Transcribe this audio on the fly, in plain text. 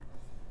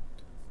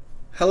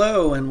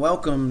Hello and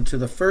welcome to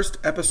the first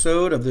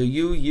episode of the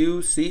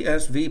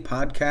UUCSV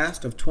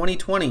podcast of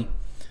 2020.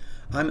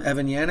 I'm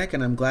Evan Yannick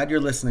and I'm glad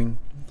you're listening.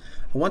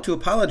 I want to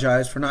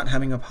apologize for not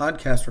having a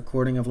podcast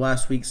recording of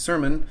last week's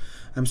sermon.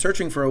 I'm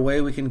searching for a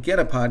way we can get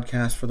a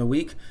podcast for the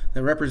week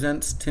that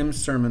represents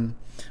Tim's sermon,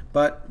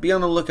 but be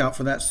on the lookout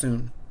for that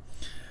soon.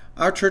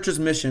 Our church's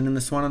mission in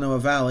the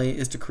Swannanoa Valley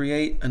is to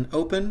create an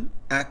open,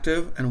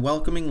 active, and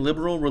welcoming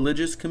liberal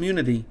religious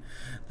community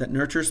that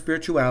nurtures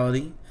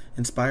spirituality,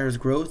 inspires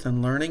growth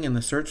and learning in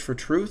the search for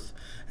truth,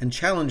 and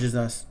challenges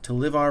us to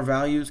live our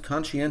values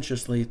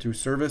conscientiously through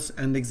service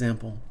and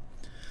example.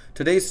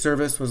 Today's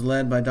service was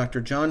led by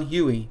Dr. John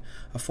Huey,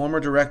 a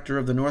former director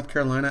of the North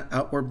Carolina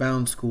Outward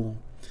Bound School.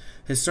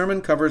 His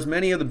sermon covers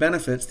many of the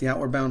benefits the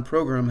Outward Bound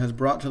program has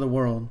brought to the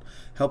world,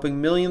 helping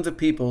millions of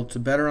people to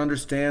better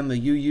understand the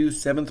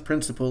UU's seventh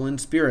principle in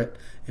spirit,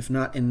 if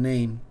not in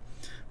name: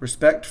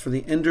 respect for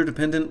the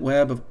interdependent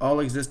web of all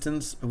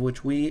existence of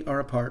which we are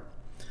a part.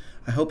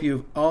 I hope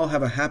you all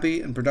have a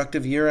happy and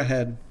productive year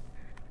ahead.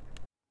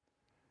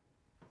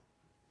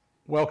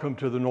 Welcome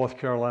to the North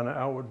Carolina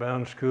Outward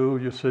Bound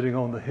School. You're sitting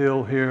on the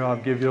hill here. I'll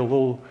give you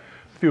a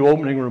few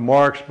opening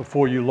remarks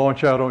before you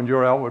launch out on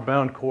your Outward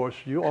Bound course.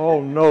 You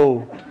all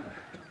know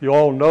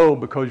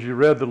because you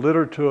read the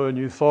literature and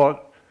you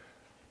thought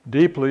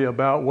deeply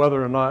about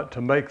whether or not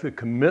to make the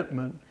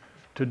commitment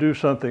to do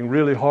something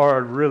really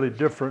hard, really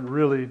different,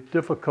 really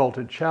difficult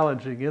and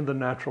challenging in the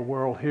natural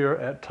world here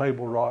at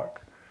Table Rock.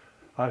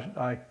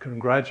 I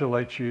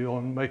congratulate you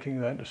on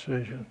making that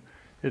decision.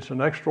 It's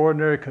an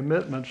extraordinary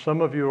commitment. Some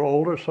of you are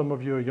older, some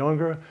of you are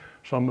younger,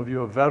 some of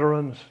you are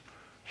veterans,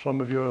 some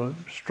of you are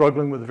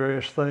struggling with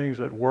various things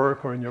at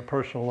work or in your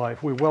personal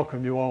life. We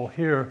welcome you all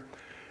here.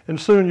 And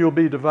soon you'll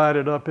be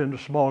divided up into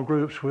small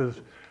groups with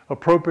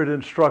appropriate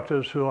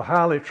instructors who are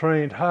highly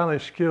trained, highly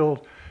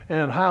skilled,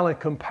 and highly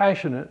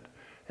compassionate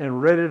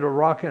and ready to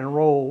rock and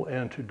roll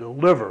and to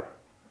deliver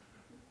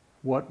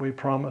what we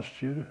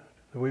promised you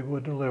that we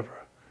would deliver.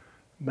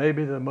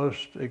 Maybe the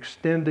most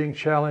extending,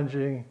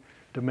 challenging,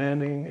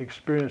 demanding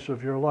experience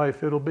of your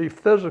life. It'll be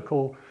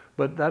physical,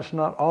 but that's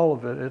not all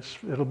of it.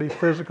 It'll be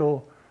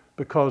physical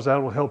because that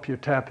will help you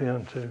tap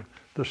into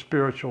the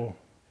spiritual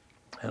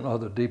and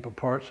other deeper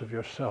parts of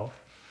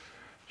yourself.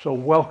 So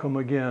welcome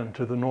again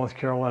to the North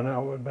Carolina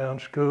Outward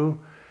Bound School.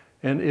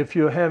 And if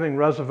you're having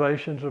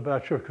reservations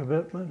about your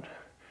commitment,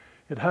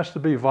 it has to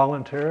be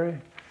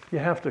voluntary. You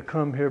have to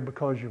come here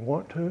because you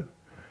want to.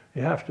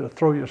 You have to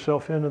throw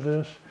yourself into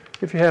this.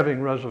 If you're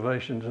having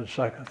reservations and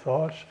second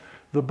thoughts,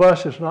 the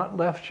bus has not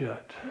left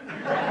yet.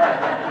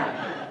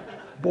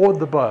 Board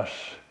the bus.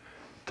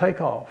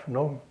 Take off.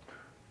 No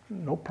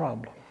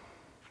problem.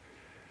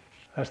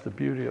 That's the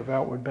beauty of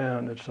Outward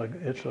Bound. It's a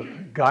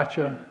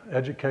gotcha,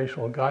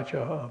 educational gotcha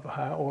of a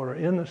high order,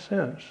 in the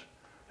sense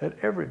that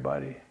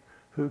everybody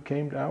who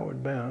came to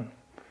Outward Bound,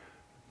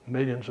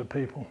 millions of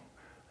people,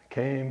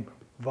 came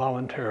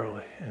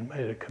voluntarily and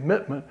made a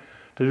commitment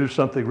to do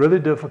something really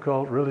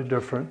difficult, really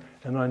different,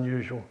 and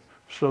unusual,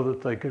 so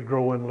that they could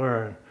grow and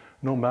learn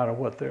no matter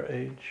what their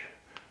age.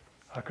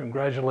 I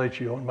congratulate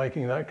you on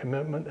making that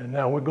commitment, and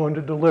now we're going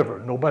to deliver.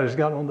 Nobody's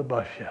gotten on the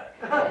bus yet.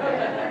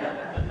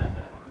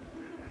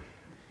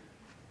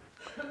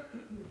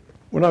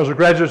 When I was a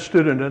graduate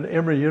student at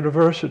Emory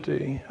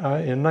University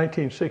in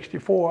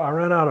 1964, I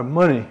ran out of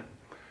money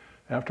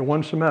after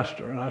one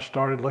semester, and I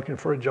started looking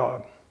for a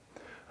job.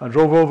 I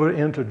drove over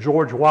into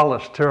George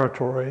Wallace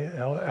territory,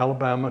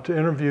 Alabama, to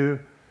interview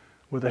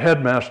with the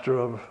headmaster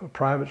of a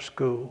private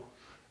school,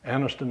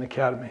 Anniston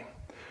Academy.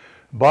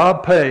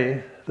 Bob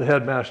Pay, the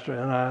headmaster,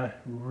 and I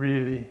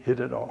really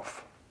hit it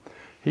off.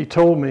 He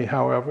told me,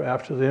 however,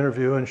 after the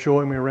interview and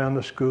showing me around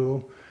the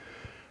school,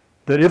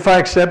 that if I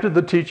accepted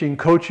the teaching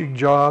coaching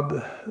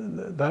job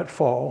that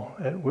fall,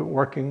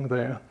 working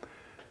there,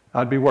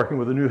 I'd be working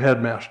with a new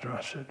headmaster.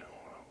 I said,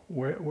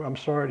 I'm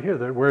sorry to hear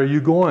that. Where are you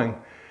going?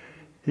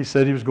 He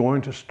said he was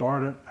going to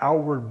start an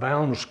Outward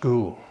Bound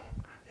School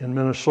in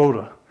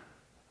Minnesota.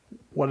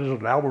 What is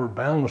an Outward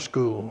Bound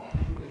School?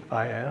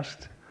 I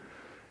asked.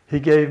 He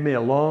gave me a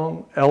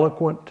long,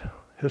 eloquent,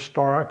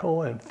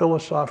 historical, and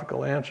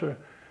philosophical answer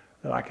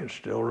that I can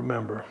still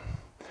remember.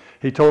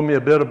 He told me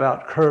a bit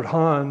about Kurt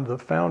Hahn, the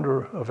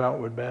founder of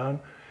Outward Bound,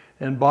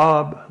 and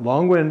Bob,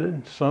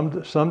 long-winded, summed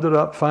it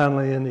up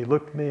finally, and he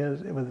looked at me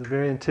with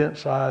very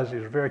intense eyes. He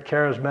was a very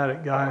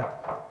charismatic guy.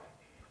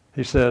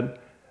 He said,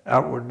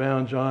 Outward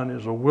Bound, John,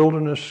 is a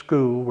wilderness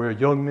school where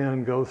young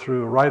men go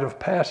through a rite of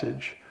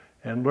passage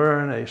and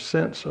learn a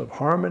sense of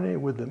harmony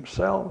with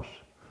themselves,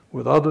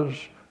 with others,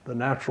 the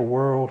natural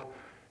world,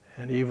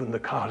 and even the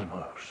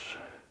cosmos.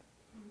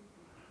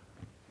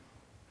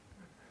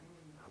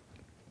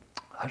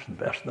 That's the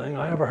best thing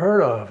I ever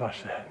heard of, I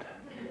said.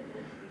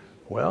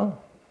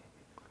 Well,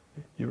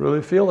 you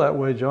really feel that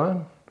way,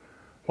 John?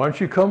 Why don't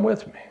you come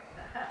with me?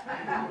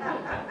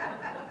 I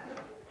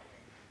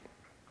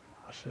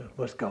said,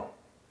 let's go.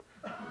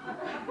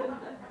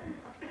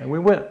 And we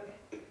went.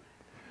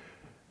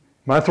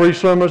 My 3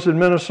 summers in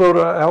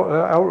Minnesota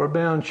Outward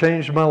Bound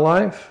changed my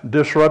life,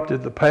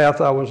 disrupted the path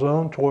I was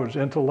on towards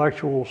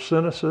intellectual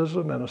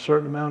cynicism and a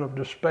certain amount of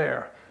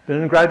despair.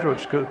 Been in graduate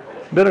school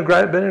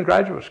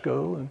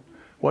and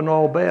wasn't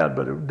all bad,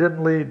 but it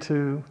didn't lead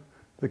to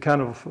the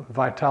kind of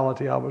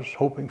vitality I was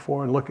hoping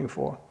for and looking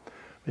for.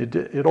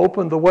 It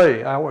opened the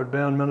way. Outward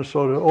Bound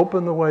Minnesota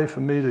opened the way for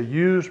me to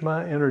use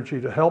my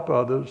energy to help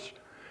others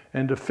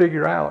and to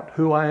figure out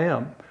who I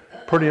am.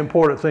 Pretty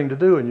important thing to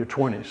do in your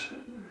 20s.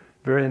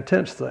 Very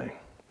intense thing.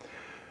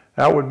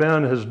 Outward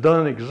Bound has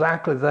done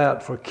exactly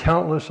that for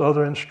countless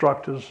other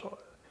instructors,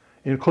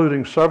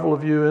 including several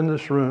of you in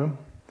this room,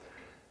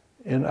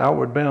 in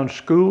Outward Bound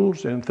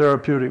schools and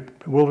therapeutic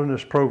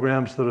wilderness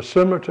programs that are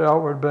similar to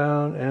Outward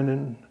Bound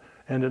and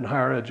in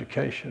higher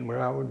education, where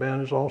Outward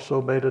Bound has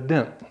also made a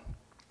dent.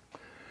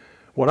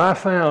 What I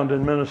found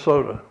in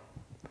Minnesota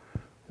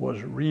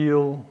was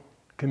real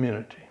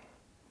community.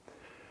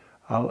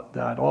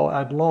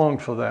 I'd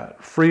longed for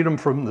that. Freedom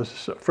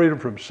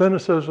from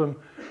cynicism,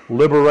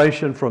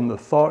 liberation from the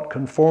thought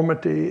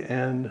conformity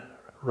and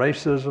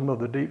racism of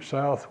the Deep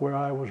South, where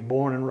I was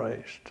born and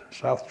raised,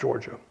 South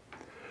Georgia.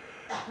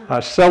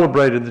 I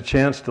celebrated the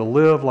chance to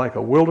live like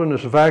a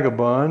wilderness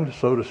vagabond,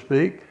 so to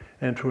speak,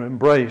 and to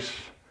embrace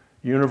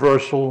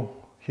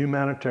universal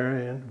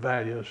humanitarian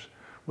values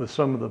with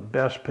some of the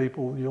best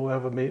people you'll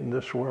ever meet in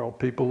this world,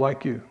 people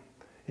like you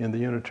in the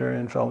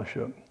Unitarian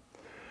Fellowship.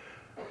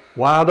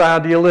 Wild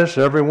idealists,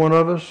 every one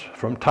of us,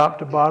 from top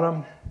to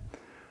bottom,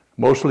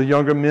 mostly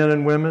younger men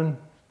and women,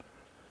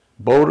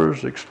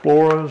 boaters,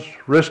 explorers,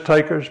 risk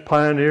takers,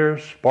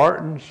 pioneers,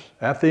 Spartans,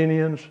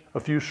 Athenians, a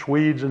few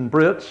Swedes and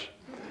Brits,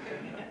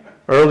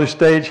 early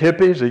stage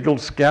hippies, Eagle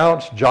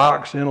Scouts,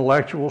 jocks,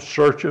 intellectuals,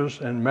 searchers,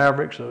 and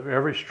mavericks of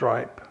every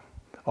stripe,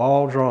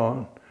 all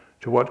drawn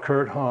to what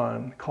Kurt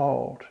Hahn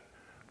called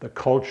the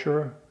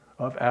culture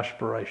of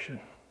aspiration.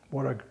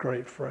 What a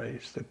great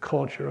phrase, the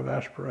culture of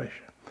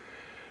aspiration.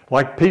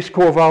 Like Peace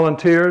Corps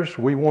volunteers,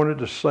 we wanted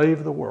to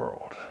save the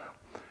world.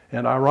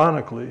 And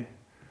ironically,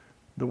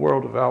 the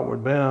world of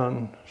Outward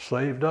Bound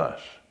saved us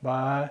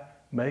by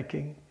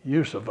making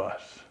use of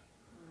us.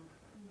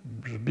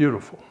 It was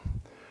beautiful.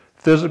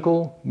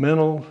 Physical,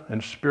 mental,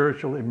 and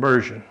spiritual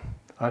immersion.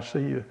 I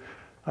see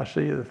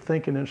you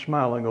thinking and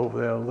smiling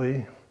over there,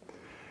 Lee.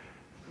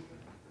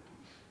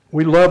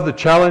 We love the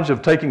challenge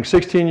of taking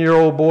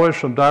 16-year-old boys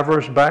from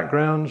diverse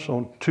backgrounds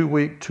on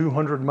 2-week,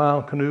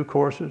 200-mile canoe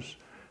courses,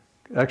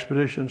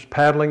 expeditions,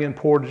 paddling and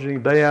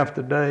portaging day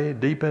after day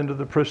deep into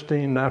the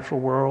pristine natural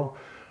world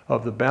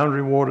of the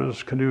Boundary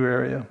Waters canoe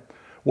area.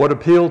 What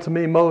appealed to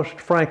me most,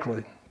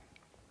 frankly,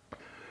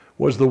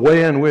 was the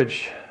way in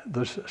which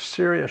the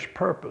serious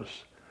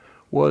purpose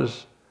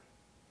was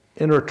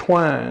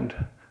intertwined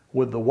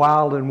with the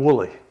wild and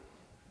woolly.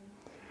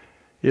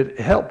 It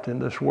helped in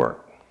this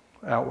work,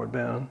 Outward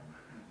Bound,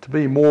 to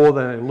be more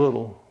than a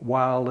little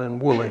wild and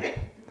woolly.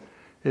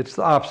 It's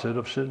the opposite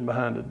of sitting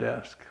behind a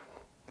desk.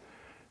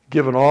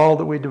 Given all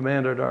that we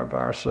demanded of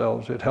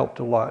ourselves, it helped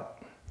a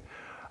lot.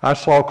 I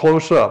saw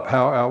close up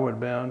how Outward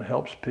Bound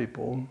helps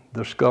people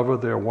discover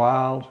their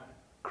wild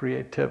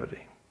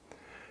creativity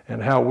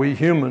and how we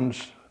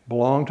humans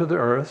belong to the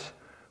earth,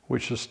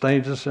 which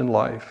sustains us in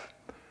life.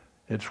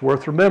 It's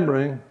worth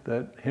remembering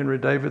that Henry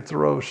David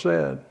Thoreau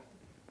said,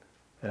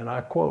 and I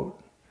quote,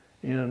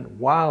 in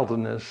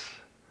wildness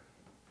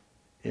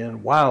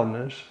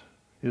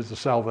is the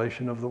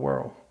salvation of the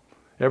world.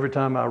 Every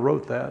time I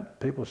wrote that,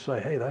 people say,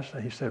 hey,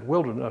 he said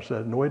wilderness. I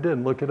said, no, he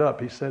didn't. Look it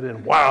up. He said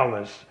in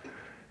wildness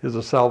is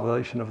the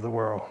salvation of the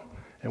world.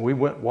 And we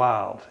went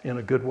wild in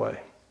a good way.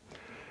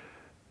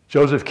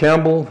 Joseph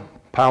Campbell,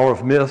 Power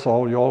of Myth,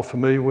 all y'all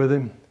familiar with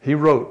him, he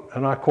wrote,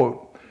 and I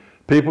quote,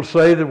 people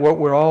say that what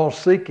we're all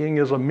seeking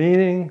is a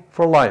meaning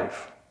for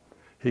life.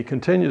 He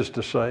continues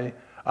to say,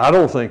 I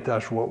don't think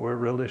that's what we're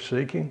really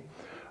seeking.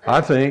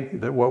 I think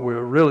that what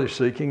we're really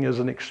seeking is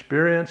an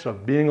experience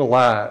of being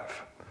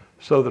alive,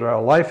 so that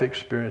our life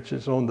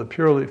experiences on the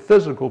purely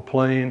physical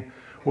plane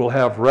will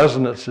have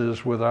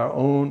resonances with our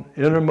own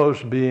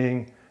innermost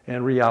being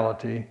and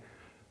reality,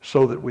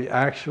 so that we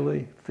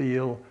actually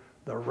feel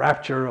the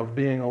rapture of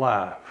being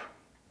alive.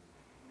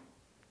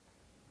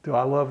 Do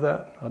I love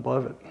that? I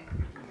love it.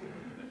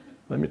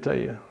 Let me tell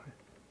you,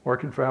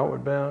 working for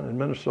Outward Bound in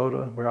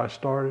Minnesota, where I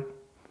started,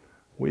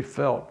 we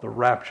felt the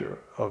rapture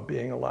of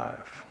being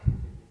alive.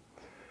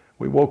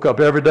 We woke up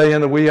every day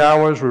in the wee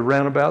hours. We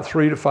ran about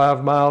 3 to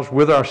 5 miles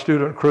with our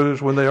student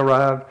crews when they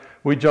arrived.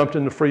 We jumped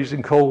in the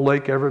freezing cold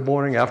lake every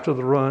morning after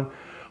the run.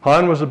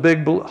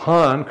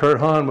 Kurt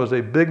Hahn was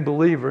a big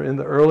believer in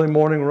the early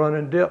morning run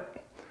and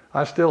dip.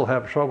 I still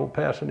have trouble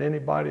passing any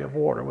body of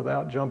water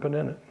without jumping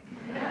in it.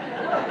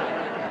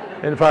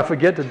 And if I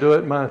forget to do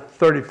it, my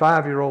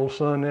 35-year-old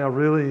son now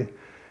really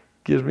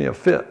gives me a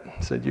fit.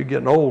 He said, you're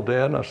getting old,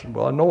 Dad. And I said,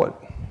 well, I know it.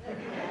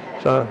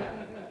 So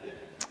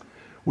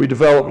we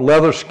developed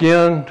leather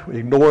skin,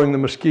 ignoring the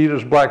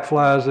mosquitoes, black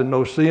flies, and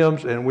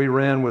no-see-ums, and we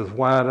ran with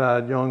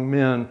wide-eyed young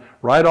men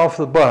right off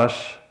the bus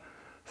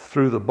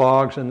through the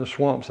bogs and the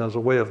swamps as a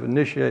way of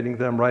initiating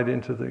them right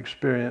into the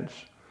experience.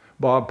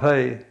 Bob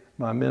Pay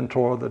my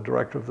mentor, the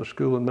director of the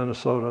school in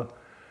Minnesota,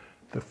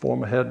 the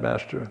former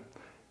headmaster,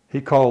 he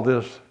called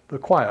this the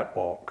quiet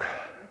walk.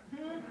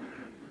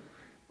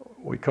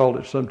 We called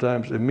it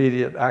sometimes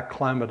immediate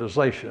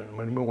acclimatization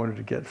when we wanted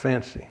to get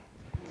fancy.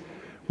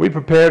 We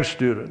prepared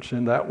students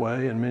in that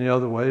way and many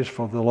other ways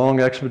for the long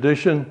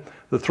expedition,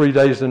 the 3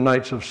 days and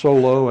nights of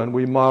solo, and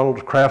we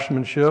modeled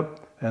craftsmanship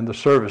and the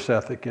service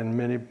ethic in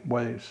many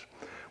ways.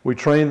 We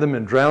trained them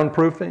in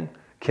drown-proofing,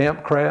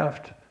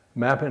 campcraft,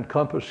 map and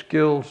compass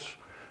skills,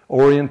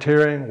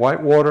 orienteering,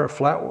 whitewater and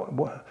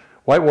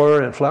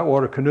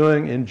flatwater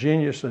canoeing,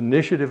 ingenious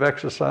initiative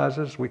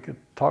exercises. We could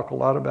talk a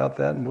lot about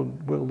that in a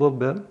little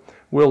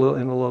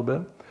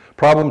bit.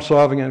 Problem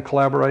solving and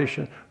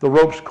collaboration, the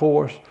ropes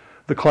course,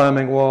 the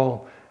climbing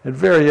wall, and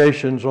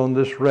variations on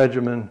this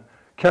regimen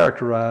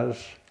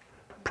characterize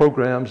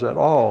programs at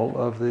all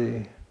of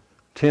the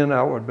 10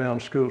 Outward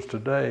Bound schools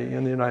today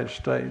in the United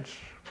States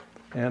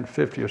and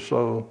 50 or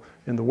so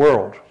in the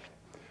world.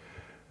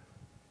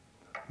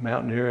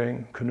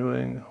 Mountaineering,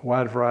 canoeing,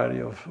 wide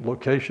variety of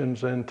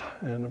locations and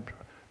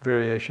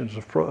variations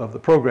of the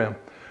program.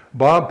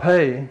 Bob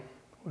Pay,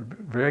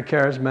 very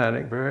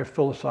charismatic, very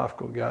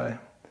philosophical guy,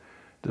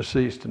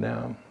 deceased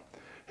now.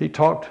 He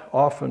talked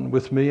often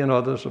with me and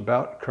others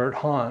about Kurt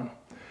Hahn,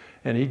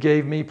 and he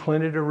gave me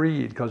plenty to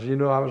read because he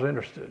knew I was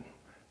interested.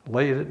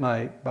 Late at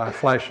night by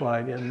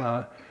flashlight in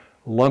my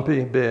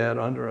lumpy bed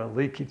under a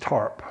leaky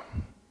tarp.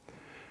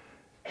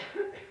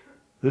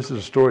 This is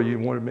a story you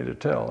wanted me to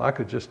tell. I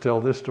could just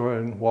tell this story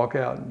and walk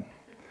out and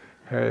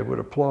Harry would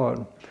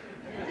applaud.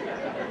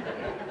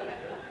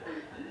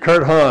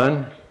 Kurt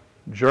Hahn,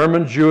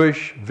 German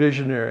Jewish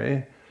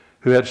visionary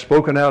who had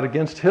spoken out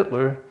against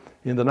Hitler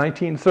in the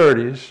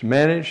 1930s,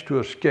 managed to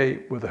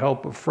escape with the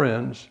help of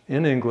friends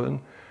in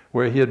England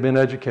where he had been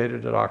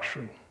educated at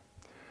Oxford.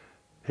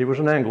 He was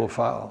an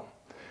Anglophile.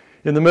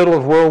 In the middle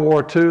of World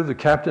War II, the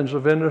captains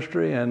of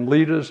industry and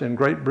leaders in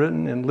Great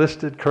Britain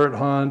enlisted Kurt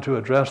Hahn to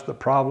address the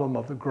problem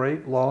of the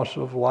great loss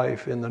of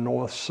life in the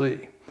North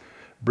Sea.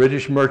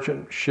 British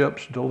merchant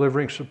ships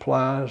delivering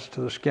supplies to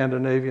the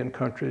Scandinavian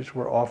countries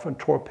were often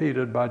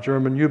torpedoed by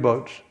German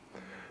U-boats,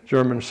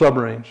 German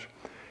submarines.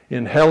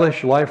 In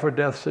hellish life or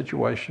death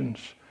situations,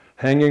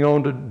 hanging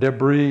on to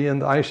debris in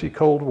the icy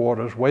cold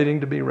waters,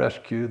 waiting to be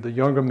rescued, the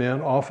younger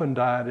men often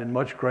died in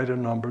much greater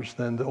numbers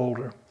than the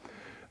older.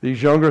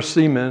 These younger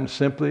seamen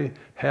simply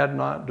had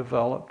not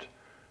developed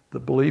the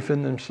belief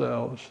in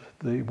themselves,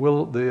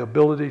 the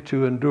ability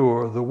to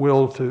endure, the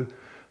will to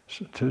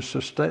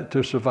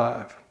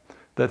survive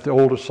that the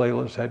older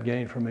sailors had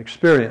gained from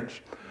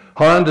experience.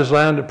 Hahn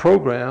designed a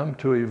program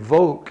to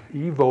evoke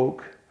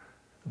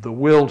the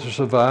will to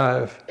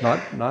survive,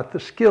 not the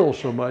skill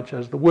so much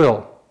as the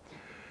will.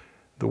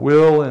 The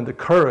will and the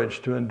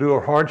courage to endure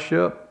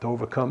hardship, to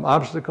overcome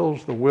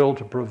obstacles, the will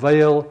to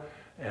prevail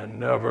and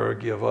never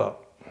give up.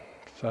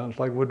 Sounds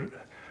like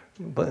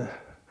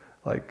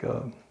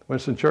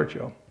Winston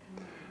Churchill.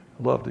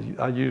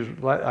 I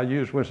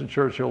use Winston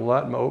Churchill a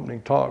lot in my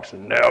opening talks,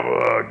 and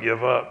never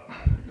give up.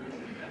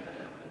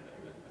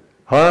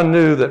 Hahn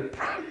knew that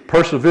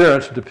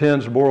perseverance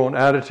depends more on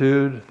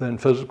attitude than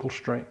physical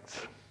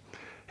strength.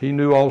 He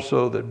knew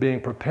also that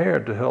being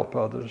prepared to help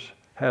others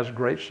has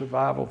great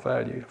survival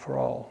value for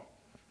all.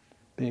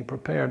 Being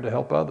prepared to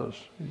help others,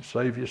 you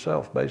save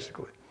yourself,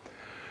 basically.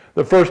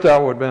 The first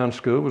Outward Bound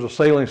school was a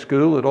sailing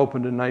school that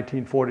opened in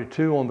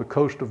 1942 on the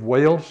coast of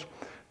Wales.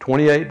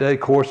 28-day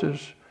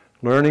courses,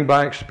 learning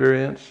by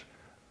experience,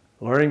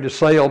 learning to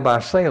sail by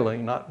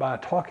sailing, not by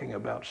talking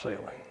about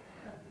sailing.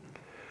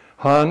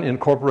 Hahn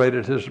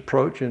incorporated his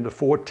approach into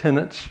 4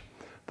 tenets,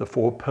 the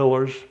 4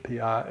 pillars,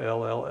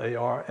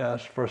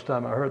 P-I-L-L-A-R-S. First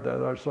time I heard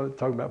that, I started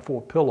talking about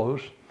 4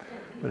 pillows.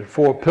 But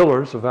 4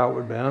 pillars of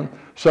Outward Bound: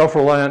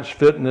 self-reliance,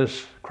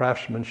 fitness,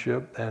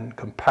 craftsmanship, and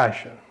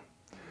compassion.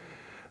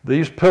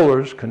 These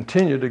pillars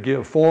continue to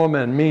give form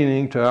and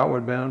meaning to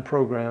Outward Bound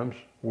programs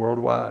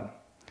worldwide.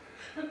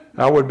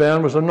 Outward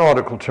Bound was a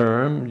nautical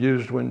term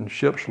used when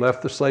ships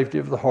left the safety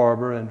of the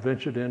harbor and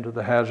ventured into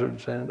the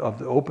hazards of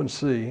the open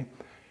sea,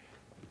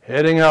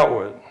 heading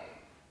outward,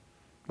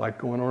 like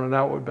going on an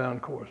Outward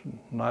Bound course,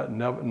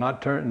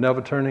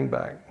 never turning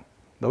back,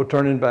 no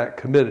turning back,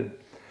 committed.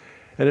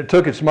 And it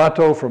took its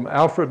motto from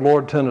Alfred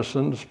Lord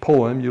Tennyson's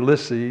poem,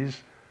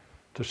 Ulysses,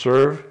 to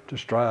serve, to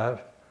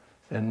strive,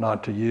 and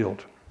not to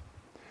yield.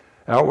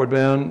 Outward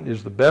Bound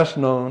is the best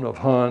known of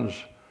Hahn's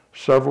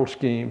several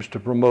schemes to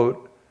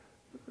promote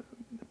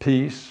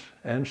peace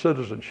and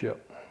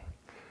citizenship.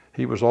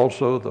 He was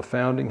also the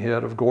founding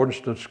head of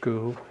Gordonston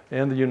School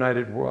and the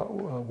United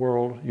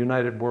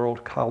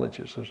World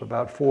Colleges. There's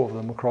about 4 of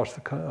them across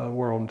the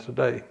world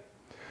today.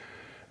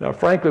 Now,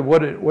 frankly,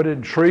 what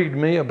intrigued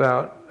me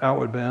about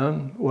Outward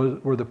Bound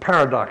were the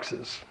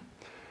paradoxes.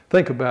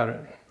 Think about it.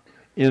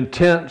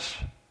 Intense,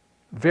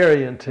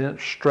 very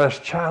intense stress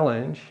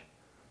challenge,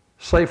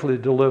 safely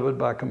delivered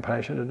by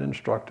compassionate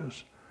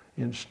instructors.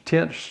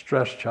 Intense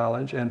stress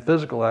challenge and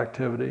physical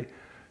activity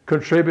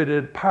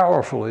contributed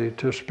powerfully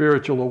to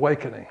spiritual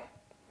awakening,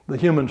 the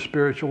human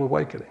spiritual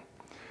awakening.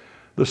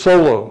 The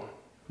solo,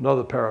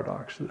 Another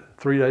paradox,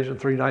 3 days and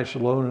 3 nights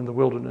alone in the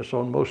wilderness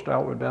on most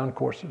outward bound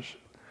courses.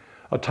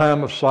 A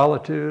time of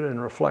solitude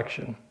and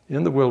reflection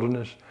in the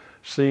wilderness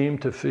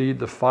seemed to feed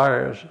the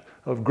fires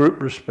of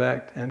group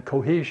respect and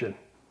cohesion.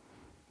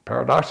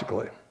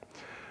 Paradoxically,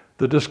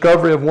 the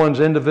discovery of one's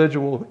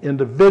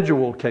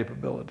individual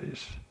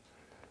capabilities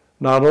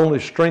not only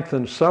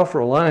strengthened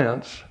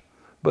self-reliance,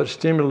 but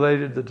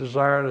stimulated the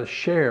desire to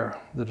share,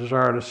 the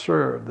desire to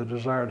serve, the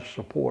desire to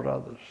support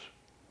others.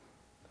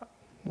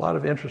 A lot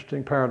of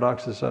interesting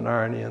paradoxes and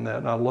irony in that,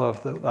 and I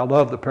love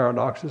the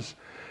paradoxes.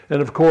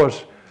 And of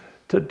course,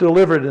 to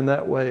deliver it in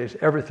that way,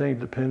 everything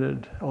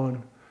depended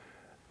on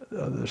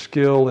the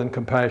skill and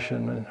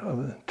compassion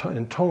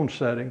and tone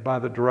setting by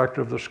the director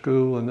of the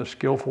school and the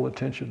skillful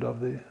attention of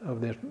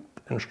the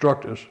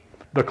instructors.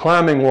 The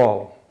climbing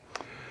wall,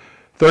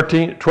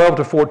 12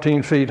 to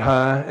 14 feet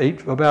high,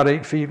 about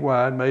 8 feet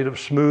wide, made of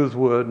smooth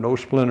wood, no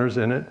splinters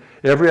in it.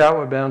 Every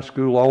outward bound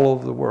school all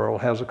over the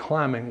world has a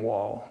climbing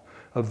wall,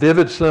 a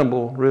vivid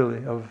symbol,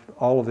 really, of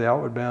all of the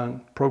outward bound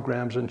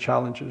programs and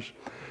challenges.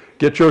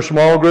 Get your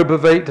small group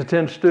of 8 to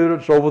 10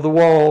 students over the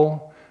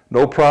wall.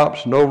 No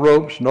props, no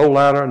ropes, no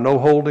ladder, no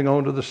holding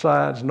onto the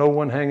sides, no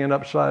one hanging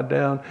upside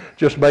down.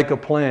 Just make a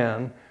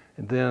plan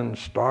and then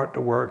start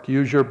to work.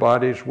 Use your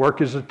bodies,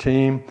 work as a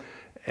team,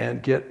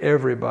 and get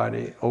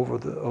everybody over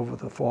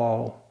the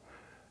fall.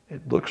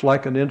 It looks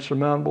like an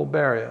insurmountable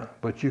barrier,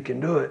 but you can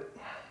do it.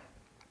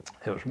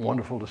 It was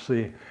wonderful to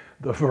see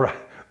the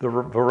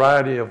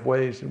variety of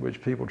ways in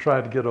which people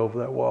tried to get over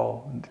that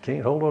wall.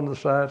 Can't hold on to the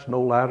sides,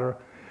 no ladder.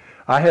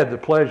 I had the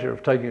pleasure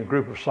of taking a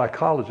group of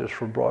psychologists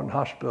from Broughton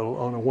Hospital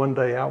on a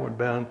one-day outward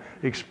bound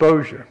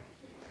exposure.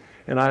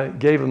 And I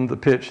gave them the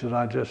pitch that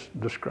I just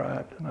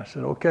described. And I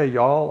said, okay,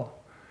 y'all,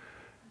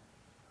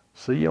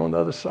 see you on the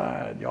other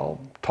side.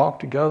 Y'all talk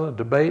together,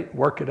 debate,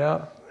 work it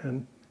out,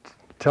 and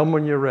tell them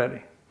when you're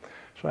ready.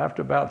 So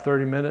after about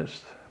 30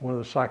 minutes, one of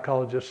the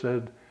psychologists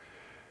said,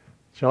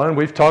 John,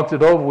 we've talked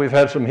it over. We've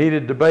had some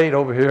heated debate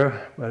over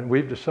here, and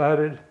we've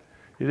decided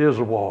it is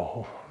a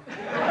wall.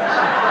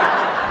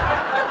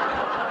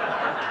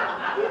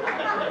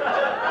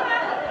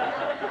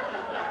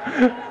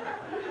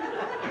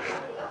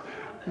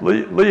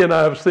 Lee and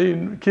I have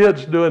seen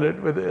kids doing it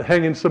with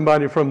hanging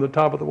somebody from the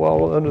top of the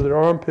wall under their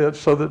armpits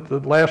so that the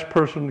last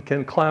person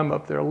can climb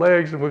up their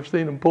legs, and we've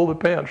seen them pull the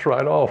pants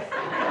right off.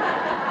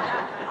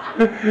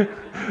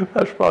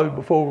 That's probably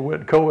before we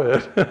went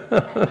co-ed.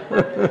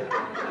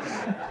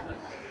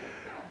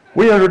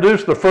 We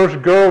introduced the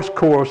first girls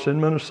course in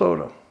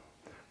Minnesota.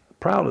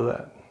 Proud of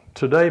that.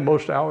 Today,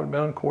 most outward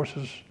bound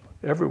courses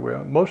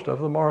everywhere, most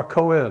of them are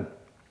co-ed.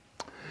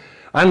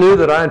 I knew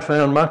that I had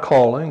found my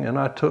calling, and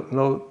I took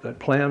note that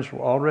plans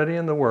were already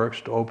in the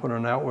works to open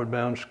an outward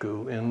bound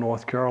school in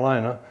North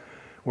Carolina,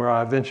 where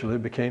I eventually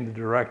became the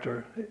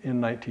director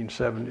in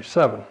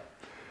 1977.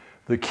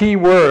 The key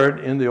word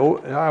in the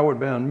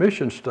outward bound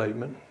mission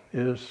statement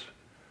is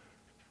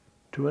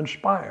to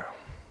inspire.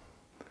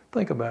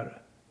 Think about it.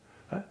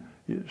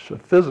 It's a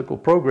physical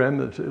program,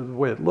 that's the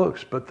way it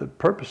looks, but the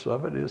purpose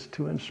of it is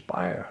to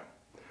inspire,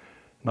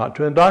 not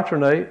to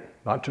indoctrinate,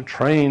 not to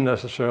train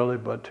necessarily,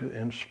 but to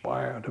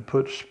inspire, to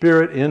put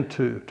spirit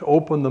into, to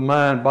open the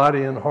mind,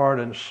 body, and heart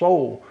and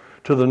soul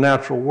to the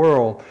natural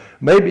world,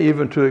 maybe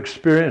even to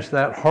experience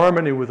that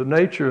harmony with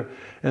nature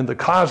and the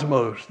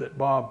cosmos that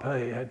Bob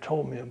Pay had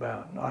told me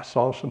about. I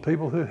saw some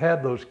people who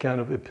had those kind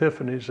of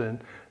epiphanies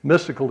and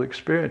mystical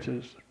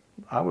experiences.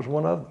 I was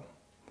one of them.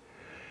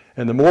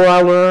 And the more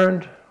I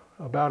learned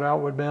about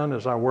Outward Bound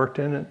as I worked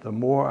in it, the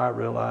more I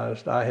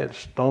realized I had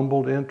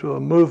stumbled into a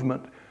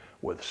movement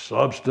with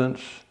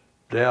substance,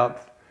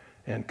 depth,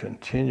 and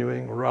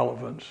continuing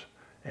relevance,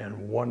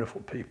 and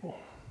wonderful people.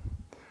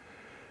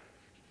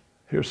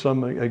 Here's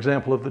some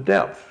example of the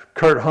depth.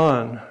 Kurt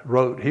Hahn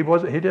wrote, he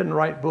didn't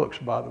write books,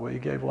 by the way, he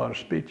gave a lot of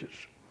speeches.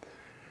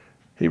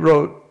 He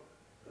wrote,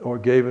 or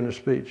gave in a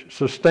speech,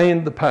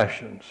 sustained the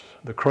passions,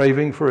 the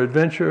craving for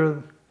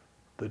adventure,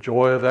 the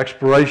joy of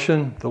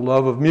exploration, the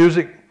love of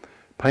music,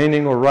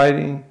 painting or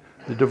writing,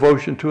 the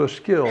devotion to a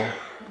skill,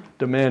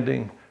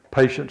 demanding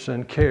patience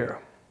and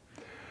care.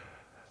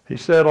 He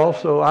said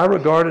also, I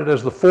regard it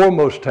as the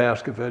foremost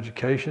task of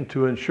education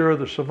to ensure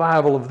the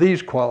survival of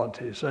these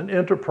qualities: an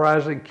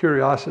enterprising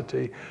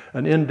curiosity,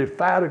 an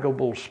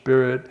indefatigable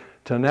spirit,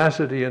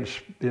 tenacity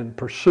in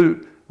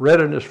pursuit,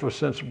 readiness for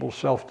sensible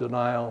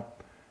self-denial,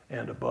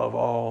 and above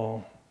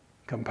all,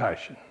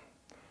 compassion.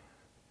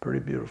 Pretty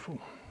beautiful.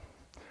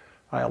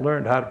 I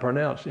learned how to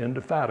pronounce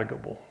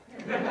indefatigable.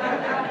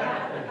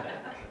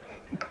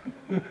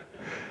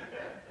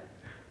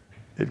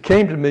 It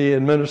came to me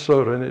in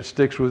Minnesota, and it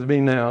sticks with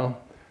me now,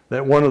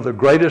 that one of the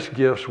greatest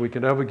gifts we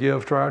can ever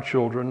give to our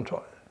children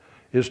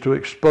is to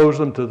expose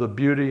them to the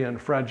beauty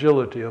and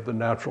fragility of the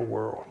natural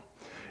world.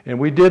 And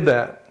we did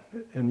that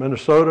in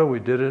Minnesota, we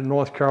did it in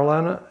North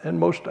Carolina, and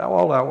most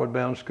all outward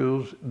bound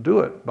schools do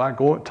it by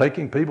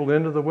taking people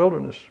into the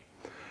wilderness.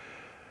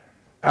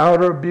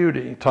 Outer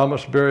beauty,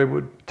 Thomas Berry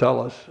would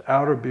tell us,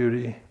 outer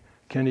beauty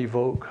can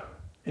evoke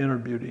inner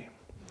beauty.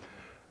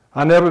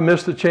 I never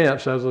missed a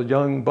chance as a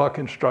young buck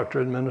instructor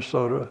in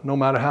Minnesota, no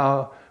matter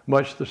how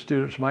much the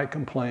students might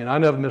complain. I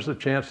never missed a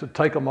chance to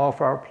take them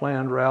off our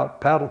planned route,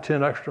 paddle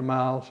 10 extra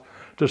miles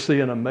to see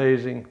an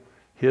amazing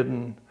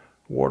hidden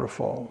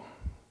waterfall.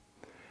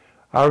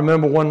 I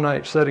remember one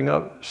night sitting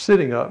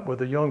up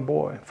with a young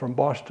boy from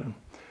Boston.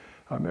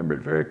 I remember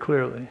it very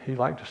clearly. He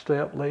liked to stay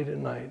up late at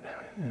night,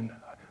 and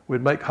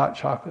we'd make hot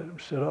chocolate,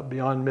 sit up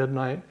beyond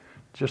midnight,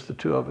 just the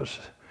two of us.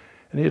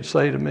 And he'd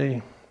say to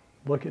me,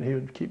 he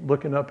would keep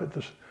looking up at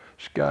the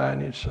sky,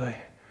 and he'd say,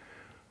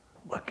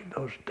 "Look at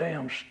those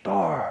damn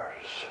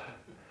stars.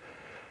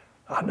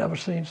 I've never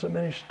seen so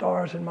many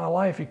stars in my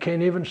life. You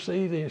can't even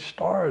see these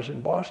stars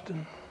in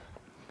Boston."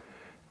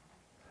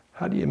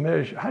 How do you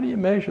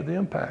measure the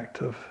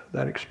impact of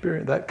that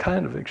experience, that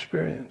kind of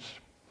experience?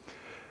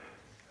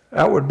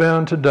 Outward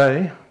Bound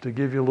today, to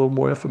give you a little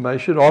more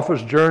information,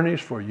 offers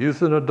journeys for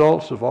youth and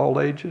adults of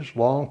all ages,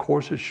 long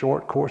courses,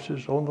 short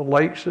courses, on the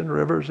lakes and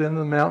rivers, in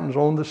the mountains,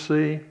 on the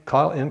sea,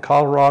 in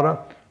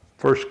Colorado.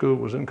 First school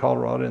was in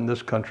Colorado in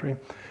this country.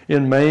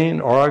 In Maine,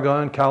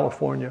 Oregon,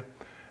 California,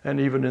 and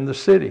even in the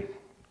city.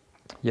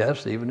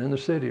 Yes, even in the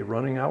city,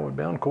 running Outward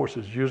Bound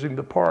courses, using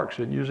the parks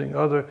and using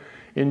other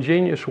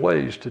ingenious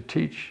ways to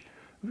teach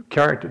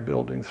character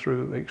building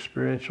through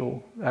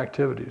experiential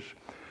activities.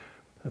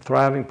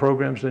 Thriving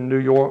programs in New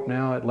York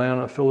now,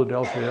 Atlanta,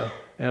 Philadelphia,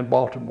 and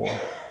Baltimore.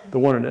 The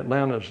one in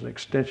Atlanta is an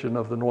extension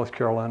of the North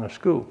Carolina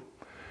school.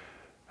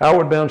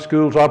 Outward Bound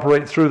schools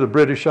operate throughout the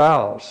British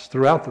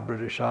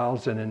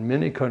Isles, and in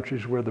many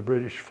countries where the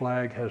British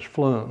flag has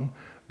flown: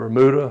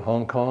 Bermuda,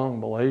 Hong Kong,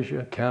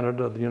 Malaysia,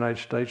 Canada, the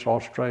United States,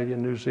 Australia,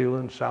 New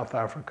Zealand, South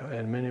Africa,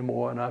 and many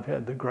more. And I've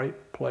had the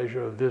great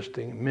pleasure of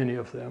visiting many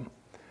of them.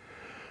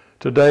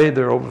 Today,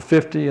 there are over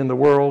 50 in the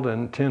world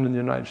and 10 in the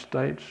United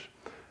States.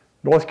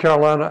 North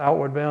Carolina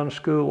Outward Bound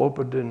School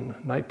opened in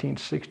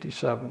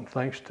 1967,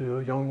 thanks to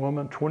a young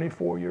woman,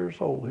 24 years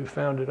old, who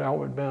founded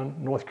Outward Bound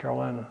North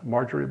Carolina,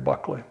 Marjorie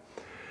Buckley.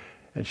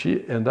 And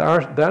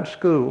that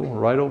school,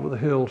 right over the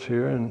hills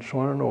here in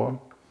Swananoa,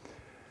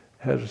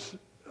 has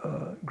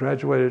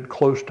graduated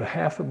close to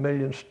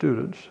 500,000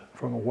 students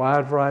from a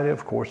wide variety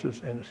of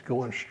courses, and it's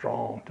going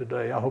strong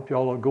today. I hope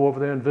y'all will go over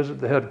there and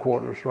visit the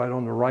headquarters right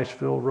on the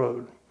Riceville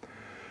Road.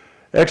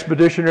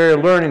 Expeditionary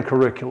learning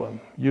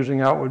curriculum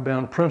using Outward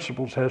Bound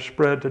principles has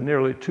spread to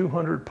nearly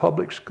 200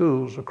 public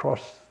schools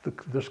across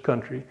this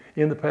country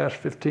in the past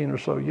 15 or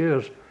so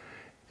years,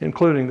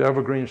 including the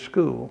Evergreen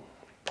School,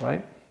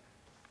 right?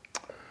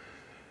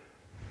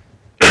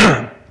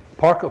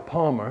 Parker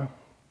Palmer,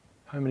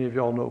 how many of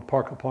y'all know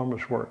Parker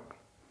Palmer's work?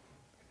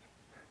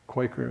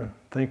 Quaker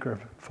thinker,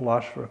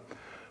 philosopher.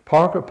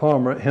 Parker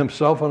Palmer,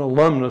 himself an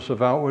alumnus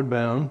of Outward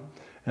Bound,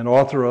 and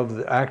author of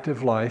The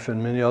Active Life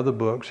and many other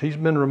books, he's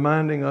been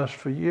reminding us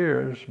for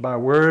years, by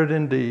word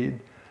and deed,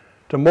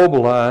 to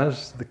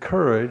mobilize the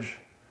courage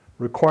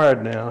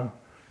required now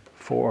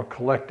for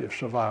collective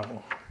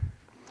survival.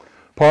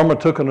 Palmer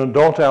took an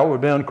adult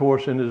Outward Bound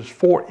course in his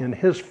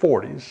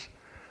 40s,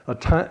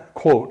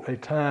 a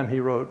time, he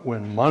wrote,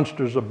 when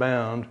monsters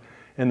abound.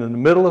 And in the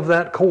middle of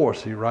that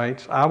course, he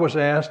writes, I was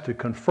asked to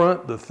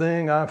confront the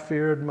thing I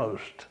feared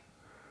most.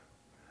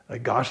 A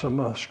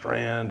gossamer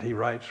strand, he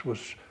writes,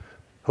 was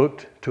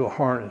hooked to a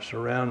harness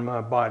around my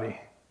body.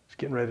 It's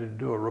getting ready to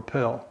do a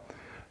rappel.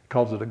 He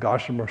calls it a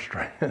gossamer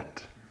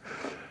strand.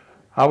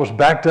 I was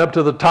backed up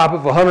to the top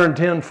of a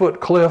 110-foot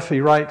cliff,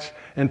 he writes,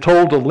 and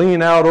told to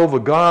lean out over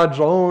God's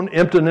own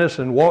emptiness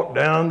and walk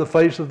down the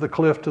face of the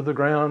cliff to the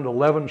ground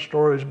 11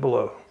 stories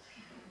below.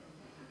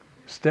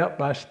 Step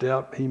by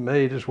step, he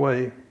made his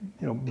way,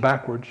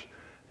 backwards,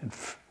 and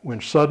when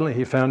suddenly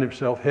he found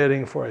himself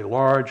heading for a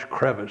large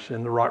crevice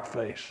in the rock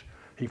face.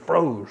 He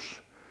froze.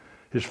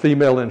 His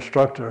female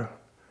instructor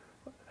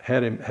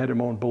had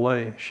him on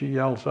belay. She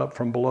yells up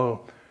from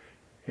below,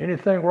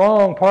 "Anything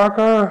wrong,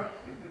 Parker?"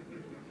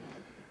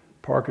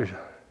 Parker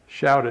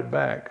shouted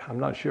back. I'm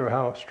not sure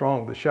how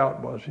strong the shout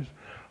was. He said,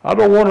 "I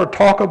don't want to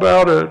talk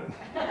about it."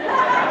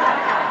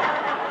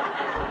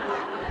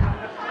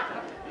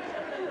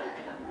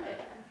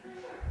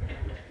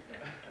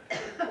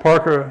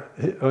 Parker,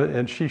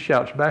 and she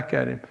shouts back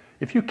at him,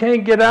 "If you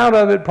can't get out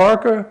of it,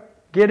 Parker,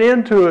 get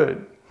into it."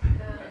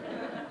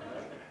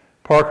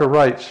 Parker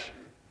writes,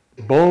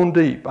 bone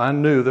deep, I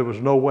knew there was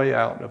no way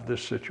out of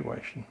this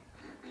situation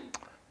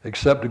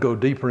except to go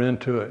deeper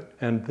into it.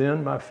 And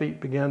then my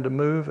feet began to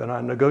move, and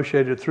I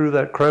negotiated through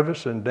that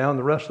crevice and down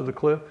the rest of the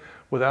cliff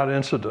without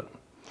incident.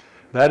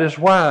 That is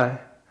why,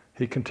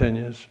 he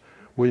continues,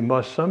 we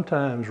must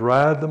sometimes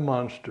ride the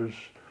monsters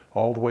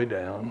all the way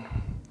down.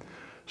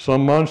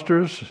 Some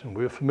monsters, and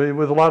we're familiar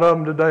with a lot of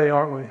them today,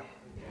 aren't we?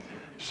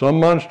 Some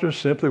monsters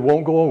simply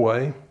won't go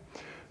away.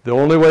 The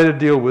only way to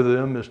deal with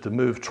them is to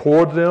move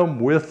toward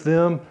them, with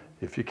them,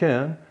 if you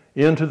can,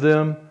 into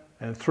them,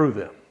 and through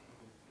them,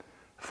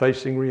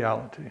 facing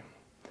reality.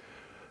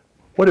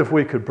 What if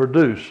we could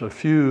produce a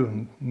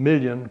few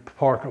million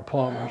Parker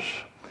Palmers,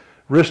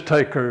 risk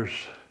takers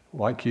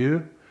like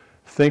you,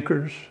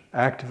 thinkers,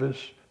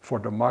 activists for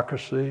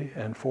democracy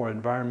and for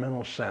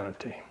environmental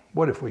sanity?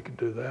 What if we could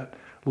do that?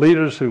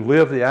 Leaders who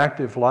live the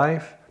active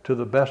life to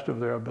the best of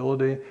their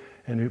ability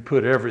and who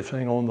put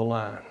everything on the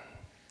line.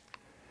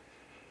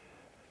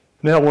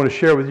 Now I want to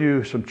share with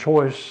you some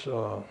choice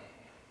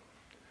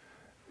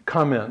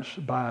comments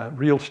by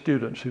real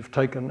students who've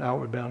taken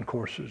Outward Bound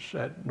courses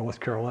at North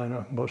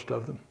Carolina, most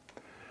of them,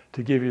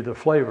 to give you the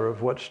flavor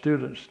of what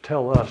students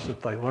tell us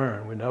that they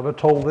learn. We never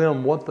told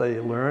them what they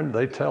learned.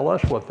 They tell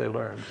us what they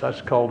learned.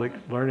 That's called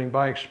learning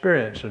by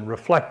experience and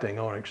reflecting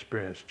on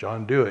experience.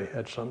 John Dewey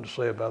had something to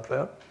say about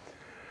that.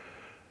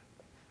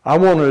 I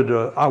wanted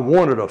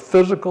a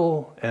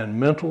physical and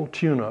mental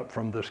tune-up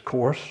from this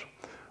course.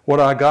 What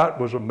I got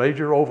was a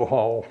major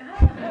overhaul.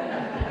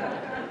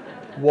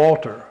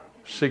 Walter,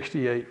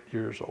 68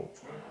 years old.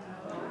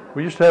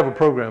 We used to have a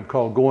program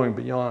called Going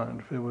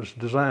Beyond. It was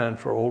designed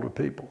for older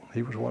people.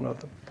 He was one of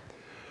them.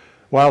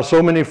 While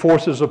so many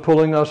forces are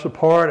pulling us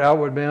apart,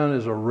 Outward Bound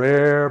is a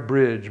rare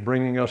bridge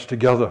bringing us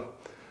together.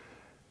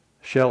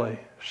 Shelley,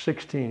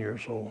 16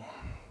 years old.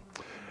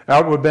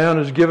 Outward Bound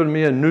has given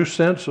me a new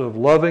sense of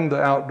loving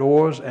the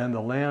outdoors and the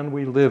land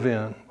we live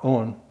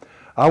on.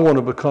 I want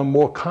to become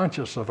more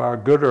conscious of our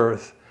good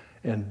earth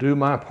and do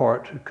my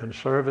part to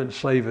conserve and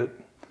save it.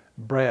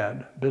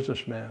 Brad,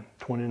 businessman,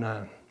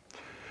 29.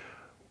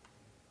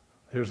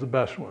 Here's the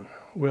best one.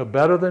 We're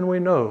better than we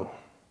know.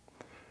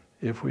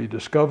 If we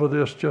discover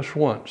this just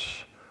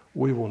once,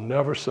 we will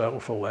never settle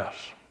for less.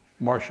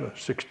 Marcia,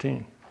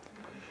 16.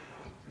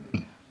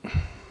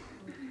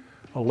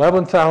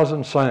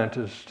 11,000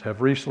 scientists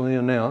have recently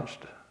announced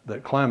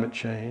that climate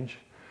change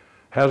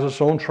has us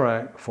on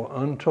track for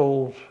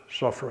untold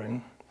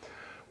suffering,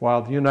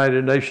 while the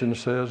United Nations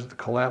says the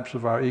collapse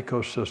of our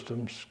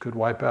ecosystems could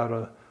wipe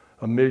out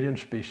a million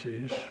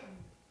species.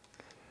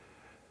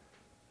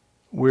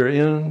 We're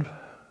in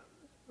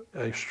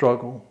a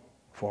struggle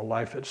for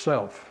life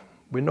itself.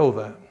 We know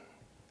that.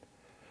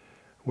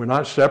 We're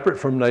not separate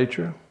from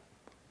nature.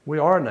 We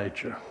are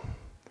nature.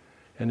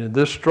 And in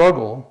this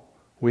struggle,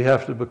 we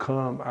have to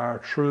become our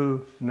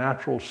true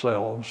natural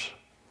selves,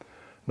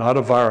 not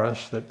a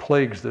virus that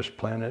plagues this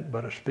planet,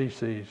 but a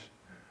species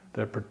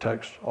that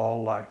protects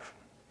all life.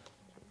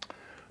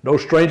 No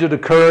stranger to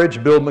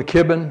courage, Bill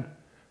McKibben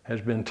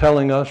has been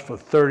telling us for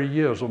 30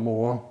 years or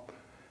more,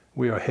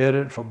 we are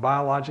headed for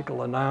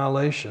biological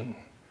annihilation.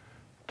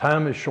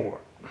 Time is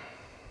short.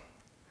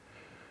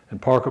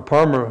 And Parker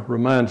Palmer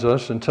reminds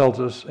us and tells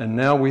us, and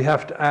now we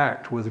have to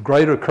act with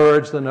greater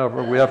courage than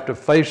ever. We have to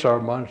face our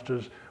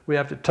monsters. We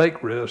have to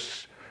take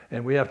risks,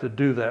 and we have to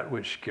do that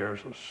which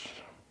scares us.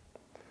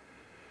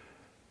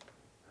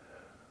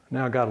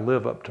 Now I've got to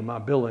live up to my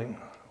billing.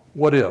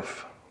 What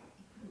if?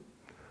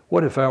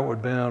 What if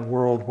Outward Bound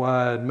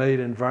Worldwide made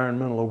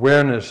environmental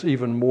awareness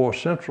even more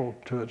central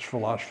to its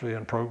philosophy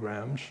and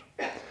programs?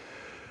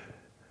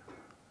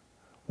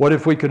 What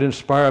if we could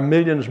inspire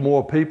millions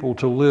more people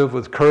to live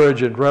with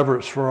courage and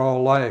reverence for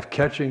all life,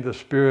 catching the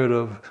spirit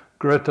of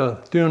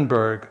Greta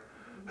Thunberg,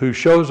 who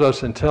shows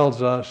us and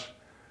tells us,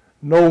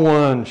 no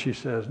one, she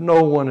says,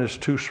 no one is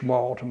too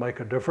small to make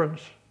a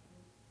difference?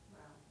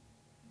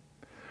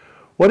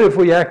 What if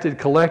we acted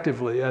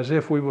collectively as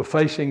if we were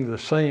facing the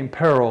same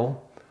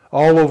peril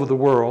all over the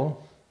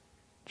world,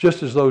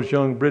 just as those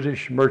young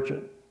British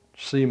merchant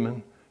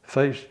seamen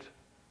faced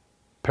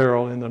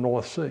peril in the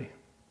North Sea?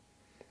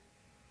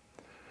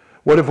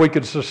 What if we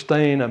could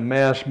sustain a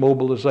mass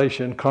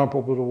mobilization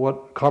comparable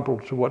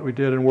to what we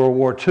did in World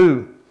War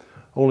II,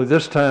 only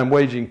this time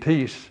waging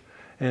peace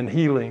and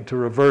healing to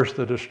reverse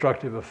the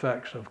destructive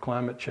effects of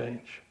climate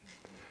change?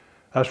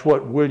 That's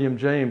what William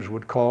James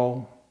would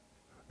call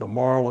the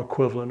moral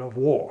equivalent of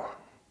war.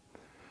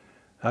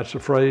 That's a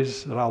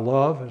phrase that I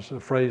love. It's a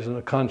phrase and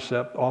a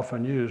concept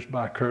often used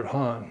by Kurt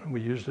Hahn.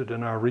 We used it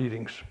in our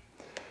readings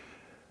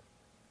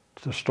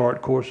to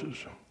start courses.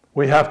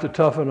 We have to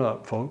toughen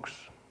up, folks.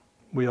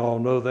 We all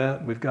know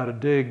that. We've got to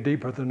dig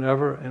deeper than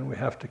ever, and we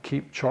have to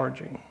keep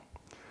charging.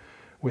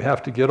 We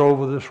have to get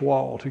over this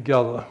wall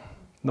together,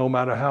 no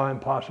matter how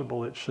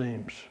impossible it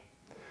seems.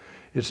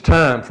 It's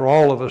time for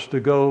all of us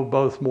to go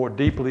both more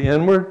deeply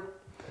inward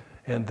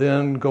and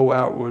then go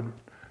outward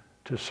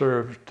to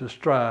serve, to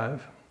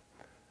strive,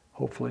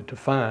 hopefully to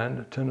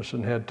find.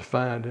 Tennyson had to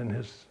find in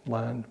his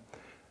line,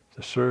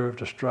 to serve,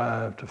 to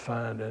strive, to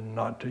find, and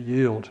not to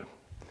yield.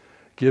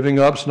 Giving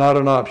up's not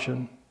an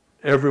option.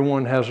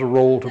 Everyone has a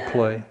role to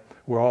play.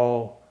 We're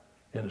all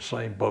in the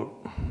same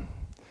boat.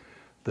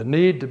 The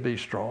need to be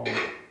strong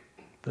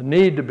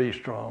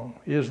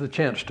is the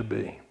chance to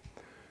be.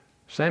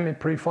 Sammy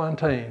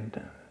Prefontaine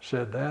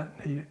said that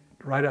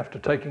right after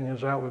taking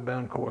his Outward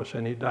Bound course,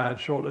 and he died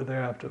shortly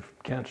thereafter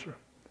of cancer.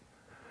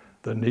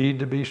 The need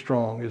to be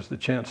strong is the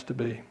chance to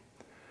be.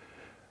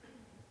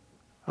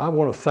 I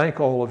want to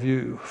thank all of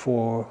you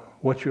for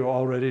what you're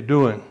already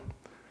doing.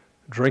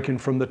 Drinking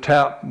from the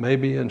tap,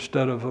 maybe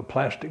instead of a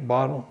plastic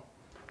bottle,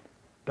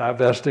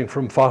 divesting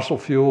from fossil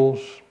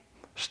fuels,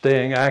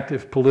 staying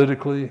active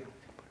politically,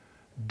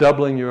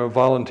 doubling your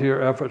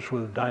volunteer efforts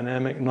with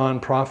dynamic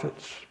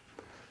nonprofits,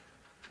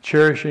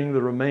 cherishing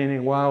the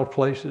remaining wild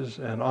places,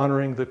 and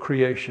honoring the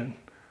creation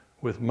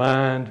with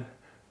mind,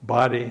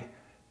 body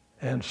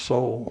and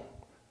soul,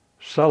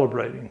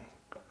 celebrating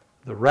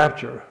the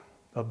rapture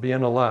of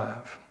being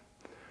alive.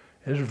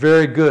 It's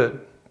very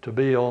good to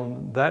be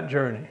on that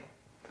journey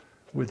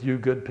with you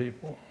good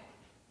people.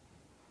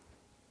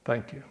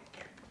 Thank you.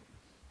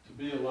 To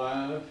be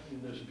alive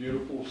in this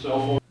beautiful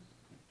self,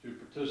 to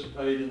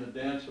participate in the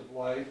dance of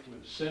life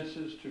with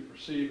senses to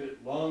perceive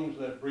it, lungs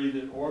that breathe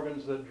it,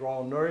 organs that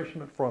draw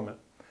nourishment from it,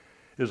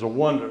 is a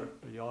wonder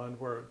beyond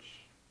words.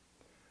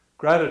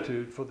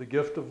 Gratitude for the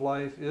gift of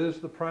life is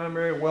the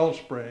primary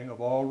wellspring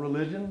of all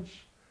religions,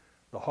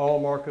 the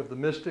hallmark of the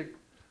mystic,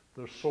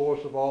 the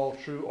source of all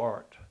true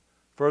art.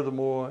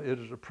 Furthermore, it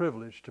is a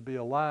privilege to be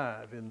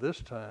alive in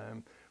this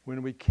time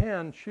when we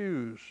can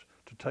choose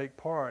to take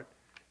part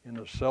in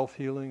the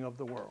self-healing of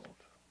the world.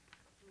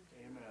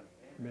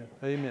 Amen.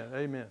 Amen.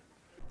 Amen.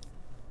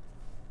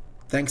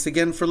 Thanks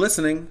again for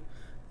listening.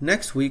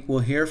 Next week, we'll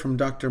hear from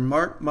Dr.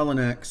 Mark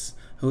Mullinax,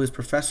 who is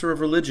professor of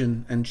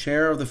religion and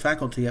chair of the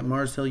faculty at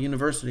Mars Hill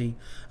University,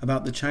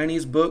 about the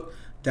Chinese book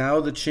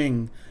Tao Te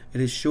Ching.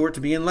 It is sure to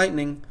be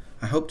enlightening.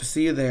 I hope to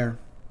see you there.